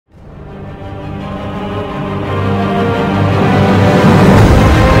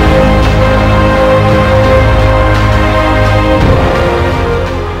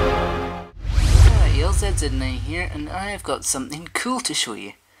I've got something cool to show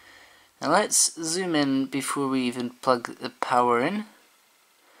you. Now let's zoom in before we even plug the power in.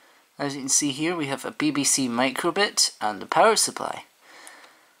 As you can see here, we have a BBC microbit and a power supply.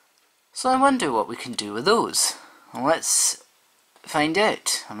 So I wonder what we can do with those. Well, let's find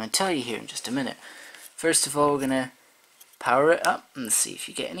out. I'm going to tell you here in just a minute. First of all, we're going to power it up and see if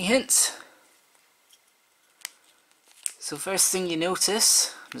you get any hints. So first thing you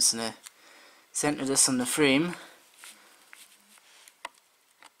notice, I'm just going to center this on the frame.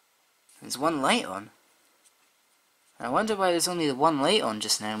 There's one light on. I wonder why there's only the one light on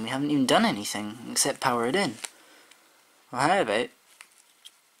just now and we haven't even done anything except power it in. Well, how about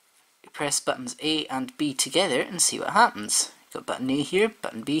you press buttons A and B together and see what happens. You've got button A here,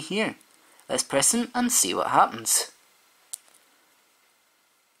 button B here. Let's press them and see what happens.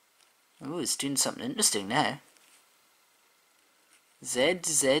 Oh, it's doing something interesting now.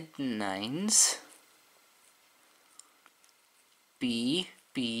 ZZ9's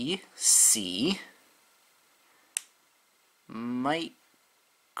BBC micro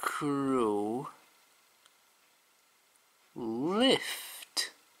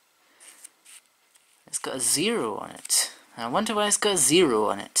lift. It's got a 0 on it. I wonder why it's got a 0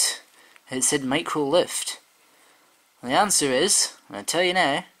 on it. It said micro lift. Well, the answer is, I'm going to tell you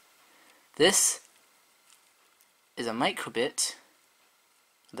now, this is a microbit.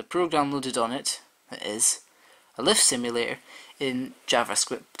 The program loaded on it is a lift simulator in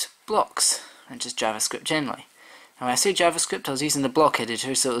JavaScript blocks, and just JavaScript generally. And when I say JavaScript, I was using the block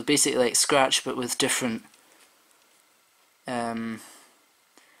editor, so it was basically like Scratch but with different what am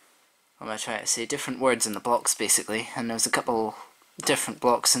I trying to say, different words in the blocks basically, and there's a couple different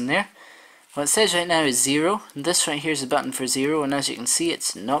blocks in there. What it says right now is 0, and this right here is a button for 0, and as you can see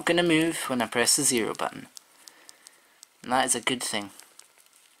it's not going to move when I press the 0 button. And that is a good thing.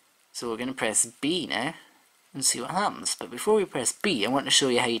 So we're going to press B now and see what happens. But before we press B, I want to show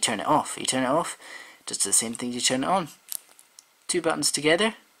you how you turn it off. You turn it off, just the same thing you turn it on. Two buttons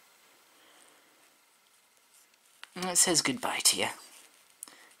together, and it says goodbye to you.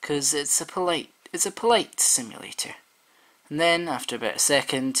 Because it's a polite simulator. And then after about a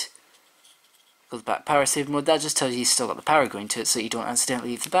second, goes back power save mode. That just tells you still got the power going to it, so you don't accidentally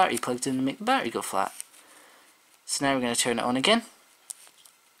leave the battery plugged in and make the battery go flat. So now we're going to turn it on again.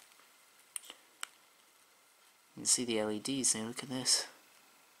 You can see the LEDs now, look at this.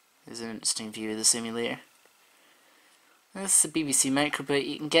 There's an interesting view of the simulator. This is the BBC microbit.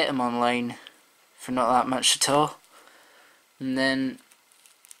 You can get them online for not that much at all. And then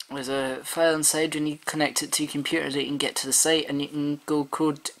there's a file inside when you connect it to your computer that you can get to the site and you can go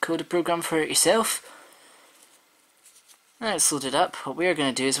code a program for it yourself. Now it's loaded up. What we're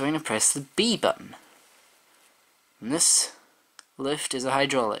going to do is we're going to press the B button. And this lift is a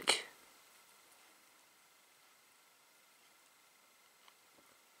hydraulic.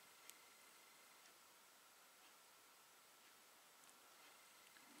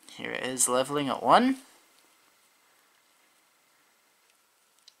 Here it is leveling at 1.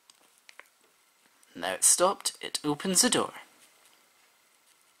 Now it's stopped, it opens the door.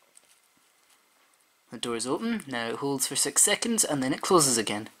 The door is open, now it holds for 6 seconds and then it closes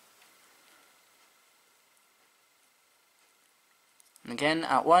again. And again,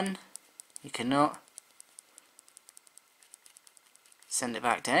 at 1, you cannot send it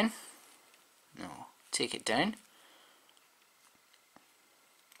back down. No, take it down.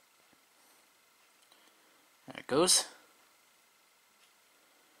 There it goes.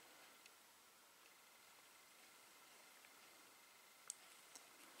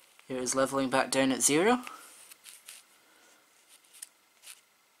 Here it is leveling back down at 0.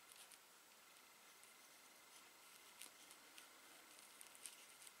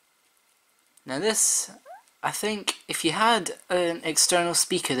 Now this, I think, if you had an external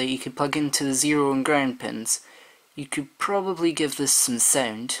speaker that you could plug into the 0 and ground pins, you could probably give this some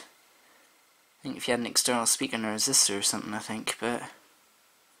sound. I think if you had an external speaker and a resistor or something, I think, but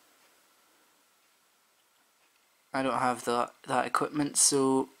I don't have that equipment,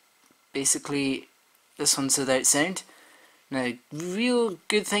 so basically this one's without sound. Now, real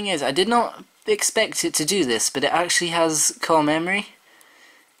good thing is, I did not expect it to do this, but it actually has call memory,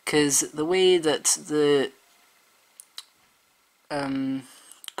 because the way that the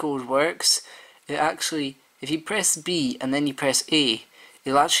code works, it actually, if you press B and then you press A,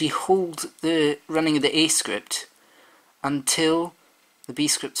 it'll actually hold the running of the A script until the B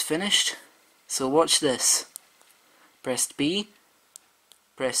script's finished. So watch this. Pressed B,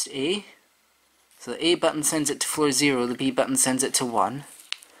 pressed A. So the A button sends it to floor 0, the B button sends it to 1.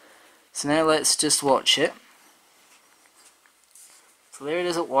 So now let's just watch it. So there it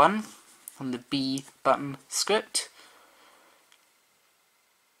is at 1 on the B button script.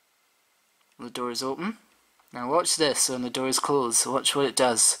 The door is open. Now watch this when the door is closed. Watch what it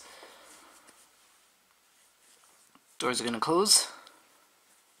does. Doors are going to close.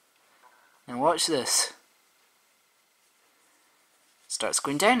 Now watch this. Starts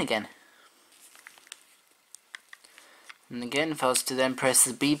going down again. And again, if I was to then press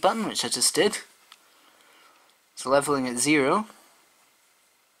the B button, which I just did, it's leveling at 0.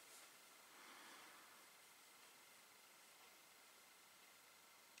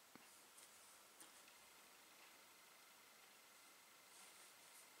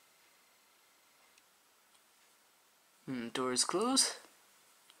 And the door is closed.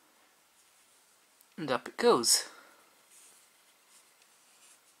 And up it goes.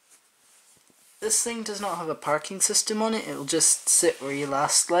 This thing does not have a parking system on it, it'll just sit where you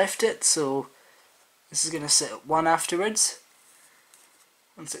last left it, so this is going to sit at 1 afterwards,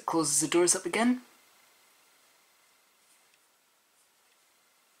 once it closes the doors up again.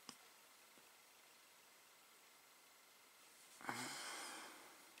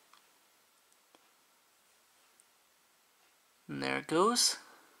 And there it goes.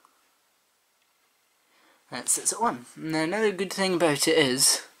 And it sits at 1. Now another good thing about it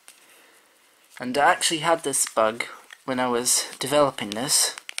is, and I actually had this bug when I was developing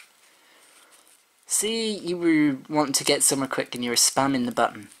this. Say you were wanting to get somewhere quick and you were spamming the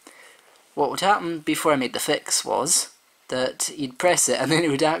button. What would happen before I made the fix was that you'd press it and then it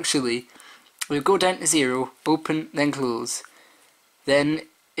would go down to 0, open, then close. Then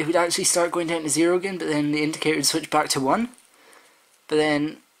it would actually start going down to 0 again, but then the indicator would switch back to 1. But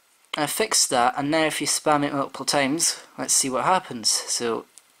then I fixed that, and now if you spam it multiple times, let's see what happens. So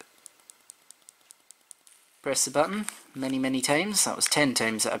press the button many times. That was 10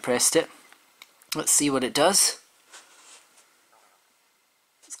 times that I pressed it. Let's see what it does.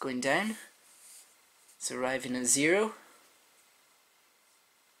 It's going down. It's arriving at 0.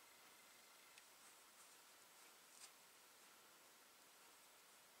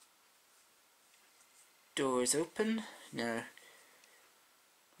 Doors open. Now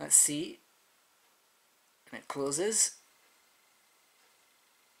let's see. And it closes.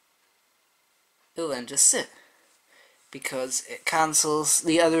 It'll then just sit, because it cancels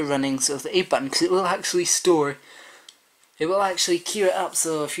the other runnings of the A button, because it will actually queue it up,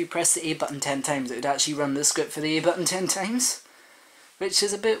 so if you press the A button 10 times it would actually run the script for the A button 10 times, which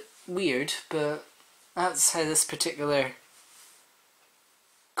is a bit weird, but that's how this particular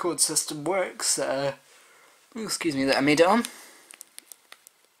code system works that I made it on.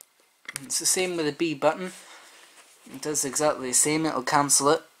 It's the same with the B button. It does exactly the same. It'll cancel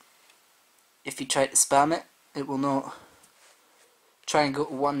it. If you try to spam it, it will not try and go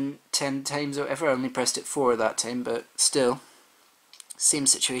to 1 10 times or whatever. I only pressed it 4 that time, but still, same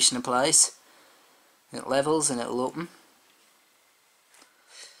situation applies. It levels and it'll open.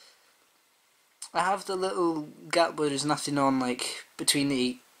 I have the little gap where there's nothing on, like between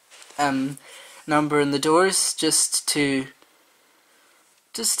the number and the doors, just to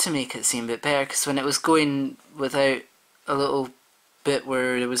make it seem a bit better, because when it was going without a little bit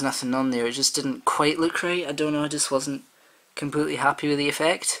where there was nothing on there, it just didn't quite look right. I don't know, I just wasn't completely happy with the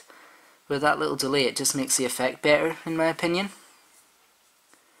effect. With that little delay, it just makes the effect better, in my opinion.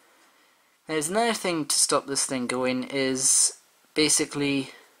 There's another thing to stop this thing going, is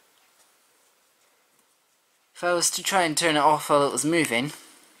basically if I was to try and turn it off while it was moving,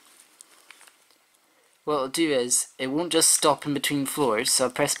 what it'll do is it won't just stop in between floors. So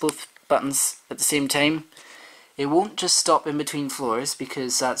I'll press both buttons at the same time. It won't just stop in between floors,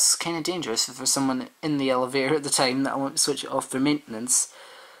 because that's kind of dangerous for someone in the elevator at the time that won't switch it off for maintenance.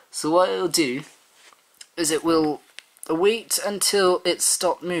 So what it'll do is it will wait until it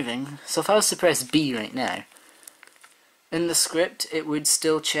stopped moving. So if I was to press B right now, in the script it would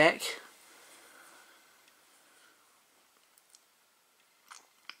still check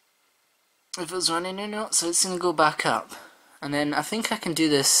if it was running or not, so it's going to go back up. And then I think I can do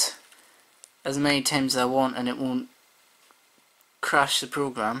this as many times as I want and it won't crash the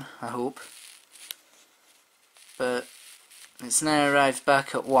program, I hope. But it's now arrived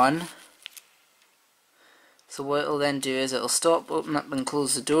back at 1. So what it'll then do is it'll stop, open up and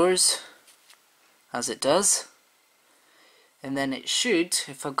close the doors, as it does. And then it should,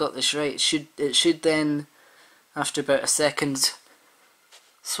 if I've got this right, it should then, after about a second,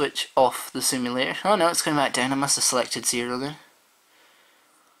 switch off the simulator. Oh no, it's going back down. I must have selected 0 then.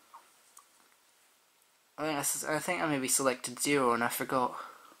 I think I maybe selected 0 and I forgot.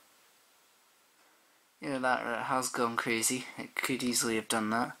 That has gone crazy. It could easily have done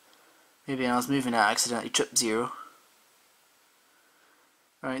that. Maybe when I was moving it, I accidentally tripped 0.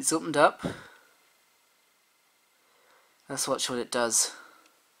 Alright, it's opened up. Let's watch what it does.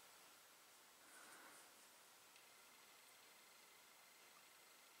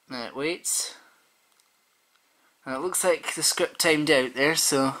 Now it waits. And it looks like the script timed out there,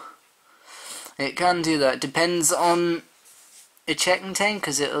 so it can do that. Depends on a checking time,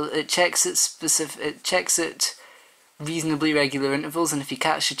 because it checks at reasonably regular intervals, and if you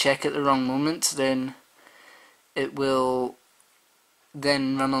catch the check at the wrong moment, then it will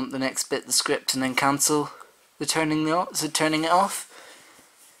then run on the next bit of the script and then cancel the turning it off.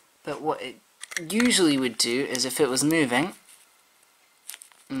 But what it usually would do is, if it was moving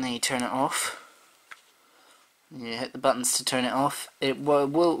and then you turn it off, you hit the buttons to turn it off,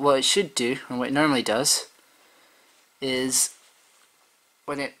 what it should do, and what it normally does, is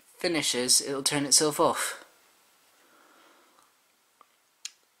when it finishes, it'll turn itself off.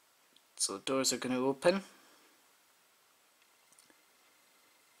 So doors are going to open.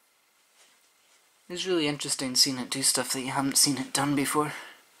 It's really interesting seeing it do stuff that you haven't seen it done before.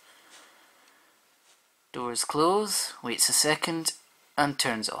 Doors close, waits a second, and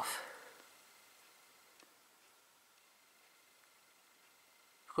turns off.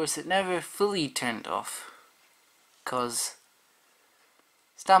 Of course, it never fully turned off, because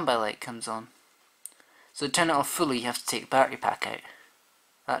standby light comes on. So to turn it off fully, you have to take the battery pack out.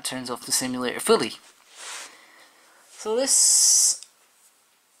 That turns off the simulator fully. So this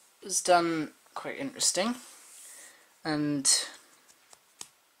is done quite interesting, and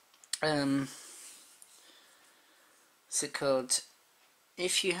what's it called?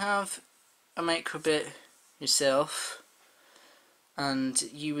 If you have a microbit yourself and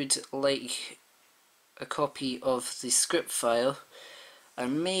you would like a copy of the script file, I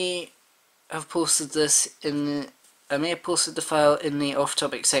may have posted this in the file in the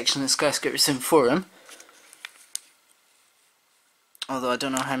off-topic section of the Skyscraper Sim forum. Although I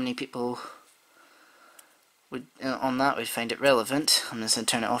don't know how many people would would find it relevant. I'm just going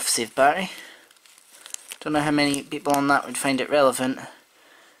to turn it off, save battery. Don't know how many people on that would find it relevant,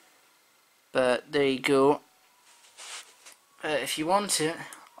 but there you go. If you want it,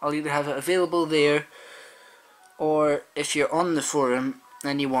 I'll either have it available there, or if you're on the forum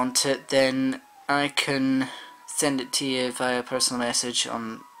and you want it, then I can send it to you via personal message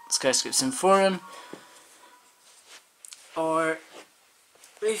on Skyscraper Sim forum. Or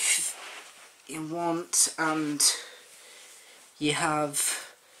if you want and you have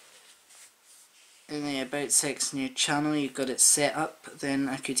in the about section of your channel, you've got it set up, then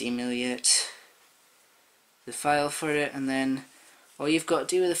I could email you the file for it, and then all you've got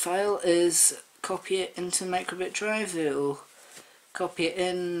to do with the file is copy it into microbit drive. It'll copy it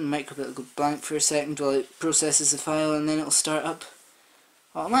in, microbit will go blank for a second while it processes the file, and then it'll start up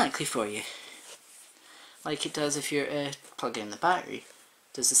automatically for you, like it does if you're plugging in the battery.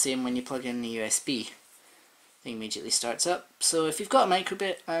 It does the same when you plug in the USB. It immediately starts up. So if you've got a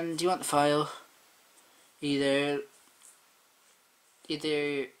microbit and you want the file, either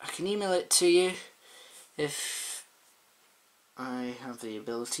I can email it to you if I have the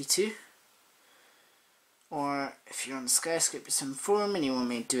ability to, or if you're on the Skyscraper Sim forum and you want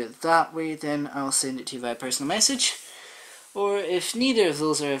me to do it that way, then I'll send it to you via personal message. Or if neither of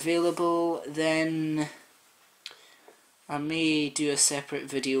those are available, then I may do a separate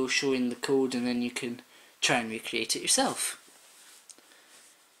video showing the code, and then you can try and recreate it yourself.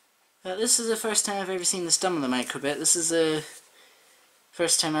 This is the first time I've ever seen this done with a microbit. This is the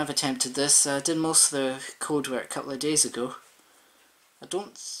first time I've attempted this. I did most of the code work a couple of days ago. I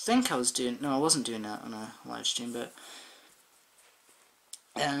don't think I was doing... No, I wasn't doing that on a live stream, but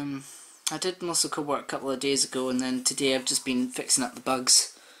I did most of the code work a couple of days ago, and then today I've just been fixing up the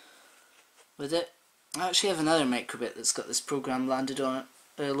bugs with it. I actually have another microbit that's got this program loaded on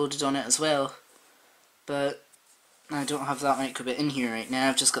it as well, but I don't have that microbit in here right now.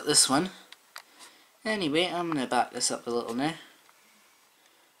 I've just got this one. Anyway, I'm going to back this up a little now.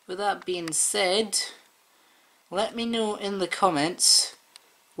 With that being said, let me know in the comments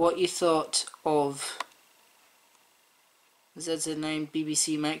what you thought of ZZ9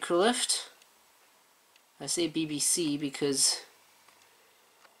 BBC Microlift. I say BBC because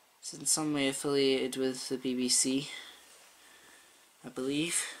it's in some way affiliated with the BBC, I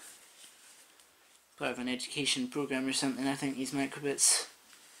believe. Part of an education program or something, I think these microbits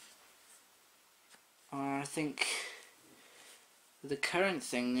are. I think the current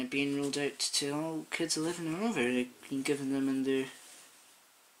thing, they're being rolled out to all kids 11 or over. They've been given them, and they're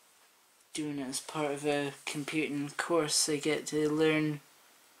doing it as part of a computing course. They get to learn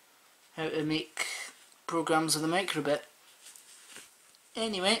how to make programs with a microbit.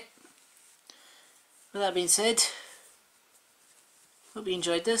 Anyway, with that being said, hope you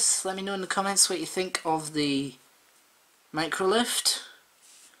enjoyed this. Let me know in the comments what you think of the Microlift.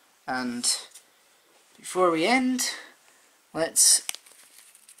 And before we end, let's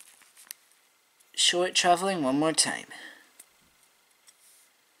show it travelling one more time.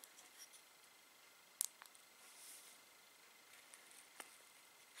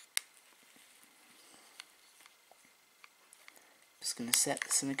 Just going to set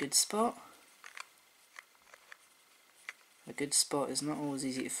this in a good spot. A good spot is not always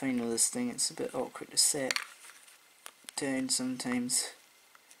easy to find with this thing, it's a bit awkward to set down sometimes.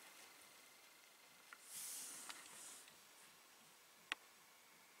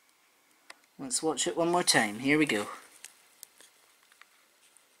 Let's watch it one more time, here we go.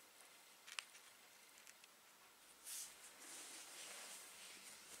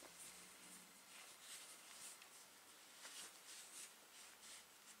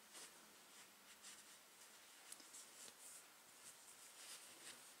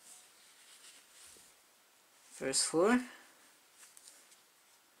 First floor.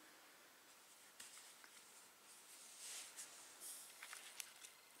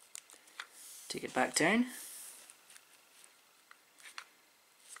 Take it back down.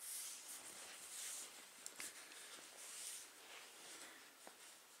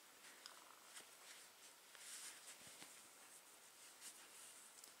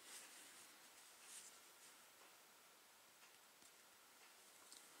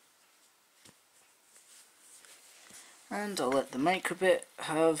 And I'll let the microbit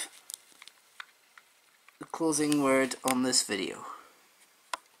have the closing word on this video.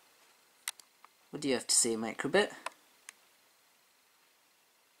 What do you have to say, microbit?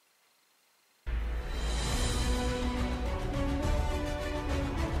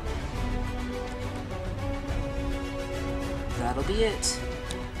 That'll be it.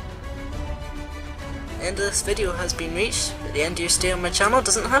 The end of this video has been reached, but the end of your stay on my channel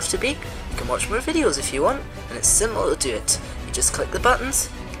doesn't have to be. You can watch more videos if you want, and it's simple to do it. You just click the buttons,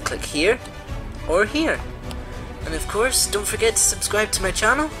 click here, or here. And of course, don't forget to subscribe to my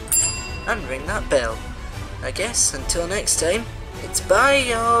channel, and ring that bell. I guess, until next time, it's bye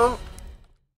y'all!